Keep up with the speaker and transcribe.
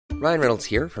Ryan Reynolds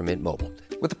here from Mint Mobile.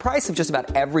 With the price of just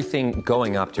about everything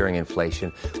going up during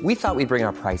inflation, we thought we'd bring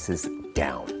our prices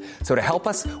down. So to help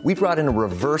us, we brought in a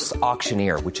reverse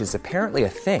auctioneer, which is apparently a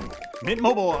thing. Mint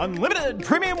Mobile Unlimited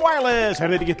Premium Wireless. How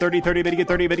to get 30, 30, bit to get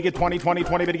 30, bit to get 20, 20,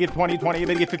 20, bit to get 20, 20,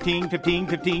 bit to get 15, 15,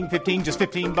 15, 15, just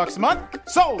 $15 a month?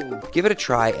 Sold! Give it a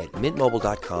try at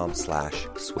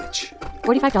mintmobile.com/switch.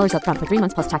 $45 up front for 3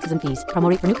 months plus taxes and fees. Promo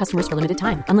rate for new customers for limited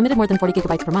time. Unlimited more than 40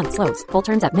 gigabytes per month. Slows full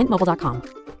terms at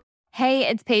mintmobile.com. Hey,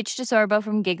 it's Paige DeSorbo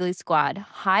from Giggly Squad.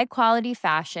 High quality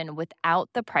fashion without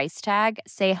the price tag.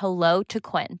 Say hello to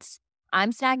Quince.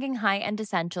 I'm snagging high-end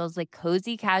essentials like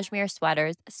cozy cashmere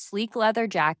sweaters, sleek leather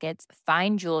jackets,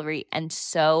 fine jewelry, and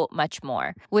so much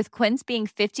more. With Quince being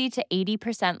 50 to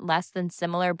 80% less than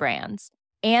similar brands.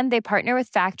 And they partner with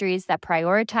factories that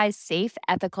prioritize safe,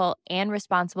 ethical, and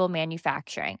responsible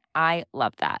manufacturing. I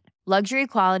love that. Luxury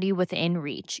quality within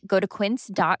reach. Go to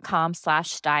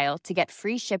quince.com/style to get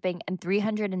free shipping and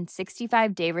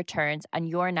 365-day returns on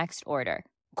your next order.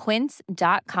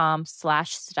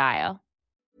 Quince.com/style.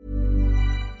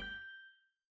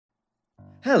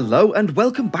 Hello and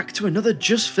welcome back to another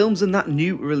Just Films and That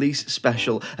New Release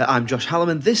special. I'm Josh Hallam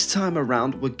and this time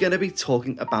around we're going to be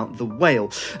talking about The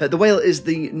Whale. The Whale is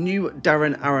the new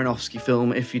Darren Aronofsky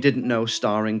film, if you didn't know,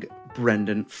 starring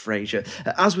Brendan Fraser.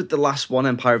 As with the last one,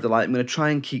 Empire of the Light, I'm going to try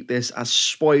and keep this as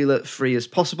spoiler-free as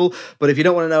possible, but if you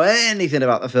don't want to know anything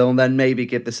about the film, then maybe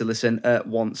give this a listen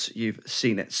once you've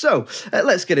seen it. So,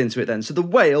 let's get into it then. So, The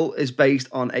Whale is based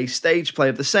on a stage play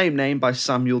of the same name by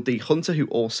Samuel D. Hunter, who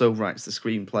also writes the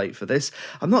screenplay for this.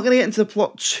 I'm not going to get into the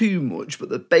plot too much, but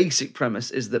the basic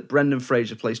premise is that Brendan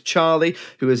Fraser plays Charlie,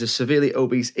 who is a severely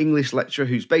obese English lecturer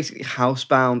who's basically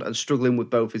housebound and struggling with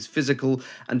both his physical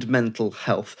and mental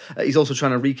health. He's also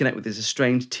trying to reconnect with his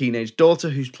estranged teenage daughter,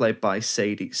 who's played by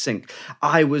Sadie Sink.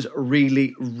 I was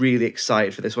really, really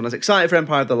excited for this one. I was excited for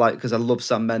Empire of the Light because I love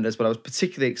Sam Mendes, but I was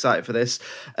particularly excited for this.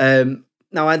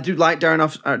 Now, I do like Darren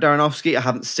Aronofsky. I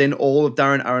haven't seen all of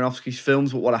Darren Aronofsky's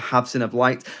films, but what I have seen I've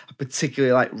liked. I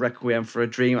particularly like Requiem for a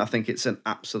Dream. I think it's an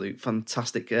absolute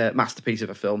fantastic masterpiece of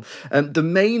a film. The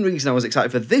main reason I was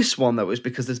excited for this one, though, is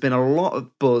because there's been a lot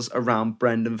of buzz around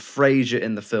Brendan Fraser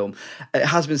in the film. It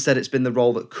has been said it's been the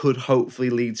role that could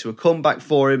hopefully lead to a comeback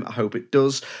for him. I hope it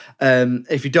does.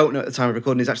 If you don't know, at the time of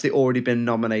recording, he's actually already been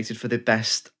nominated for the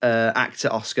Best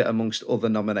Actor Oscar, amongst other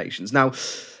nominations. Now,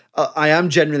 I am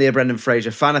generally a Brendan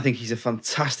Fraser fan. I think he's a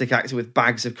fantastic actor with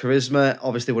bags of charisma.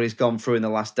 Obviously, what he's gone through in the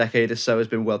last decade or so has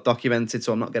been well documented,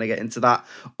 so I'm not going to get into that.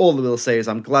 All I will say is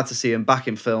I'm glad to see him back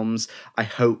in films. I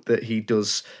hope that he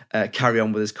does carry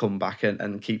on with his comeback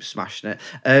and keep smashing it.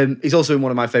 He's also in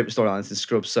one of my favourite storylines in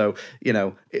Scrubs, so, you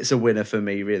know, it's a winner for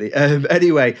me, really.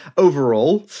 Anyway,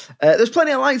 overall, there's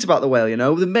plenty I liked about The Whale, you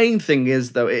know. The main thing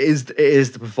is, though, it is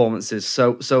the performances.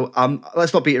 So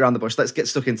let's not beat around the bush. Let's get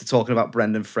stuck into talking about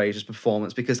Brendan Fraser's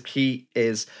performance, because he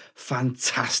is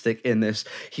fantastic in this.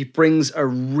 He brings a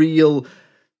real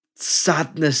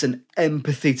sadness and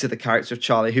empathy to the character of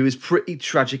Charlie, who is pretty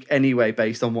tragic anyway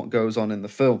based on what goes on in the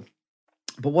film.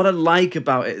 But what I like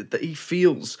about it is that he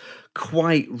feels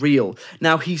quite real.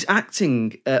 Now, he's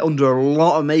acting under a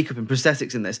lot of makeup and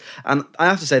prosthetics in this, and I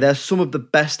have to say they're some of the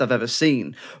best I've ever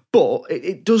seen, but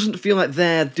it doesn't feel like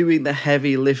they're doing the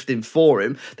heavy lifting for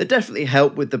him. They definitely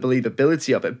help with the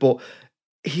believability of it, but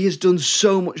he has done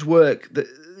so much work that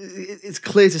it's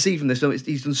clear to see from this film.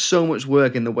 He's done so much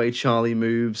work in the way Charlie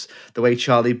moves, the way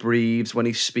Charlie breathes when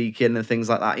he's speaking and things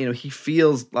like that. You know, he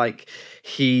feels like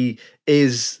he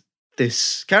is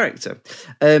this character.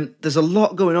 There's a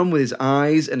lot going on with his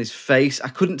eyes and his face. I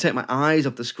couldn't take my eyes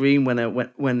off the screen when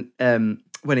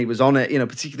he was on it, you know,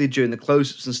 particularly during the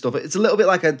close-ups and stuff. It's a little bit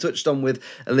like I touched on with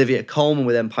Olivia Colman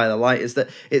with Empire of the Light, is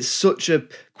that it's such a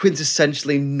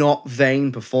quintessentially not vain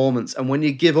performance. And when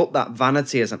you give up that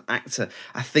vanity as an actor,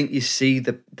 I think you see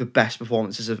the best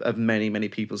performances of many, many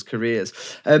people's careers.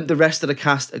 The rest of the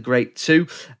cast are great too.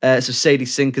 So Sadie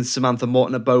Sink and Samantha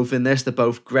Morton are both in this. They're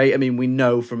both great. I mean, we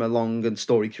know from a long and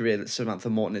storied career that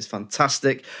Samantha Morton is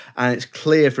fantastic. And it's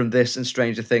clear from this and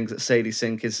Stranger Things that Sadie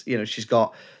Sink is, you know, she's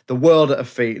got the world at her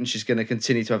feet and she's going to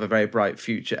continue to have a very bright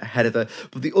future ahead of her.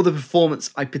 But the other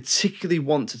performance I particularly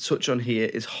want to touch on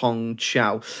here is Hong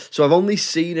Chow. So I've only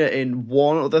seen her in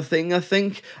one other thing, I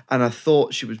think, and I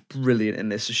thought she was brilliant in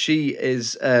this. So she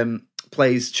is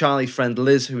plays Charlie's friend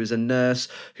Liz, who is a nurse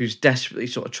who's desperately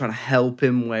sort of trying to help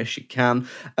him where she can.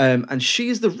 And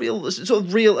she's the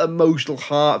real emotional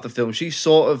heart of the film. She's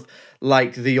sort of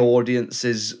like the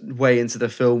audience's way into the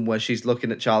film, where she's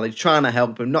looking at Charlie, trying to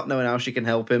help him, not knowing how she can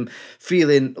help him,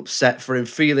 feeling upset for him,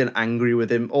 feeling angry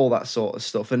with him, all that sort of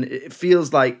stuff. And it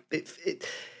feels like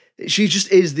she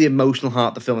just is the emotional heart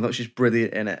of the film. I thought she's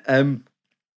brilliant in it.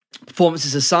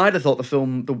 Performances aside, I thought the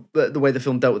film, the way the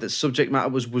film dealt with its subject matter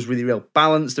was really well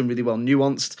balanced and really well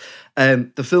nuanced.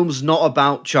 The film's not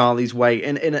about Charlie's Way.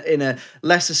 In a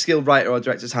lesser skilled writer or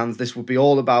director's hands, this would be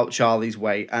all about Charlie's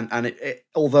Way. And it,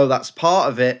 although that's part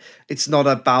of it, it's not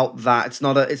about that. It's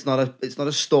not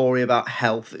a story about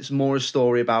health. It's more a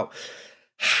story about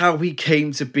how he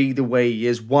came to be the way he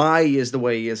is, why he is the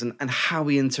way he is, and how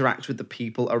he interacts with the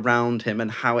people around him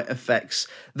and how it affects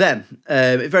them.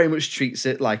 It very much treats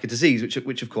it like a disease,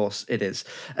 which of course it is.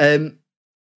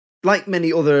 Like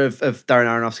many other of Darren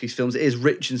Aronofsky's films, it is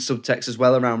rich in subtext as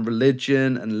well around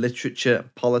religion and literature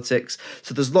and politics.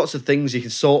 So there's lots of things you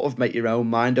can sort of make your own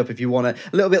mind up if you want to.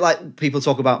 A little bit like people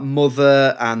talk about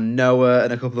Mother and Noah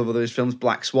and a couple of other films,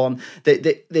 Black Swan.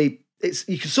 You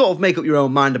can sort of make up your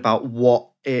own mind about what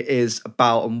it is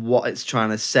about and what it's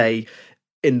trying to say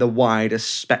in the wider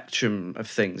spectrum of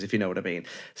things, if you know what I mean.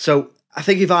 So I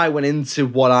think if I went into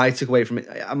what I took away from it,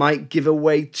 I might give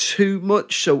away too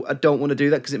much, so I don't want to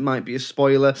do that because it might be a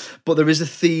spoiler. But there is a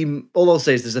theme. All I'll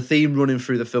say is there's a theme running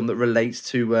through the film that relates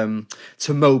to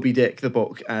Moby Dick, the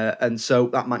book, and so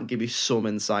that might give you some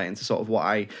insight into sort of what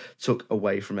I took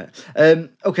away from it.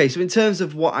 Okay, so in terms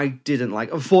of what I didn't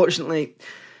like, unfortunately.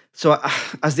 So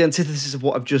as the antithesis of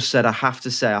what I've just said, I have to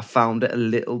say I found it a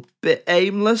little bit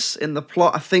aimless in the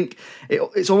plot. I think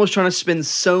it's almost trying to spin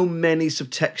so many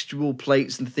subtextual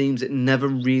plates and themes, it never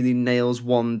really nails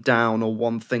one down or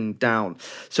one thing down.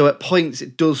 So at points,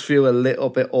 it does feel a little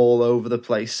bit all over the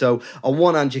place. So on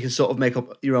one hand, you can sort of make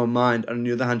up your own mind, and on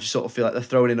the other hand, you sort of feel like they're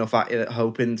throwing enough at you,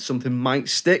 hoping something might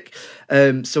stick.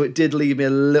 So it did leave me a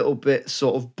little bit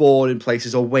sort of bored in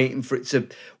places, or waiting for it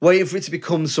to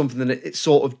become something that it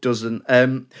sort of doesn't.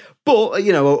 But,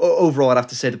 you know, overall, I'd have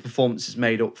to say the performance is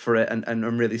made up for it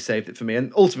and really saved it for me.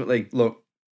 And ultimately, look,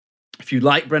 if you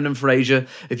like Brendan Fraser,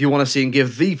 if you want to see him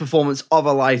give the performance of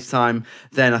a lifetime,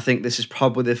 then I think this is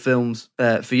probably the film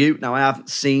for you. Now, I haven't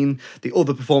seen the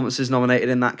other performances nominated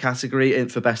in that category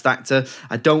for Best Actor.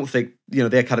 I don't think, you know,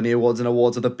 the Academy Awards and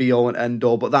awards are the be-all and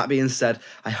end-all. But that being said,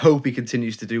 I hope he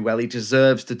continues to do well. He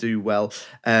deserves to do well.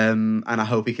 And I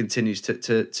hope he continues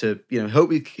to you know,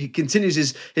 hope he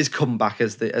continues his comeback,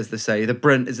 as they say.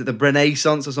 Is it the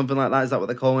Renaissance or something like that? Is that what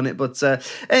they're calling it? But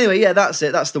anyway, yeah, that's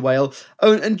it. That's The Whale.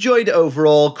 Enjoyed it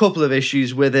overall. Couple of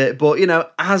issues with it. But, you know,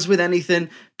 as with anything,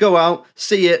 go out,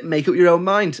 see it, make up your own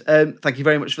mind. Thank you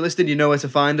very much for listening. You know where to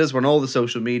find us. We're on all the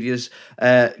social medias.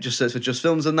 Just search for Just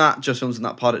Films and That,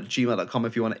 justfilmsandthatpod@gmail.com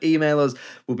if you want to email us.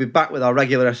 We'll be back with our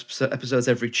regular episodes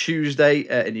every Tuesday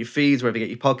in your feeds, wherever you get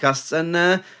your podcasts.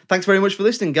 And thanks very much for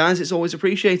listening, guys. It's always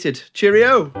appreciated.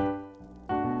 Cheerio.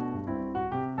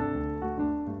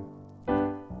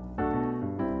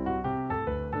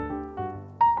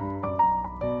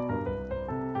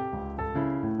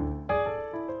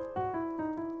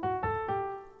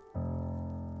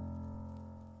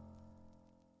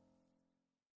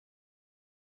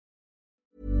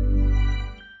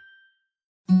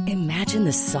 Imagine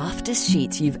the softest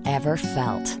sheets you've ever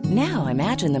felt. Now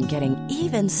imagine them getting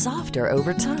even softer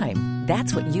over time.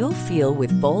 That's what you'll feel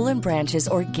with Boll & Branch's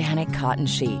organic cotton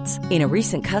sheets. In a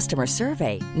recent customer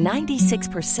survey,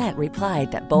 96%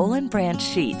 replied that Boll & Branch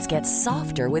sheets get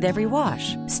softer with every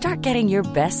wash. Start getting your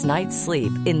best night's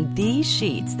sleep in these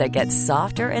sheets that get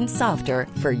softer and softer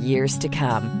for years to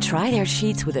come. Try their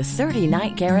sheets with a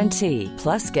 30-night guarantee.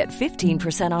 Plus, get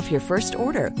 15% off your first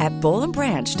order at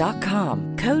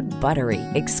BollandBranch.com. Code BUTTERY.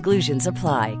 Exclusions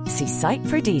apply. See site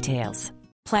for details.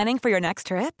 Planning for your next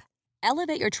trip?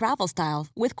 Elevate your travel style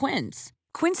with Quince.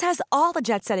 Quince has all the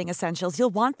jet-setting essentials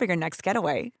you'll want for your next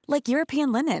getaway, like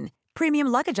European linen, premium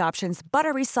luggage options,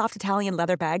 buttery soft Italian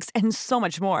leather bags, and so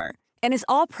much more. And is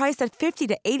all priced at 50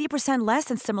 to 80% less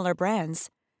than similar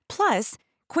brands. Plus,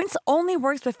 Quince only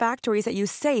works with factories that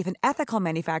use safe and ethical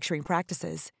manufacturing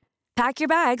practices. Pack your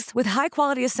bags with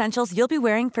high-quality essentials you'll be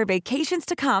wearing for vacations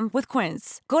to come with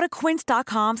Quince. Go to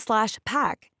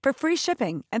quince.com/pack for free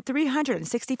shipping and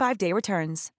 365-day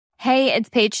returns. Hey, it's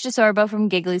Paige DeSorbo from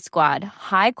Giggly Squad.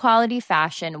 High quality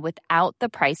fashion without the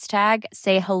price tag.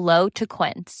 Say hello to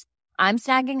Quince. I'm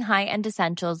snagging high-end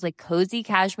essentials like cozy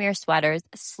cashmere sweaters,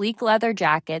 sleek leather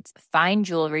jackets, fine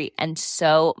jewelry, and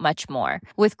so much more.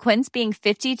 With Quince being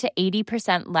 50 to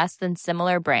 80% less than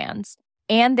similar brands.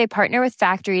 And they partner with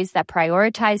factories that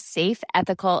prioritize safe,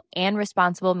 ethical, and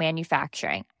responsible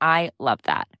manufacturing. I love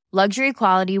that. Luxury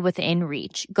quality within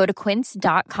reach. Go to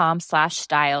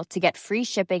quince.com/style to get free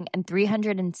shipping and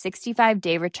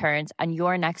 365-day returns on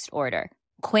your next order.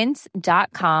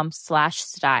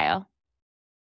 Quince.com/style.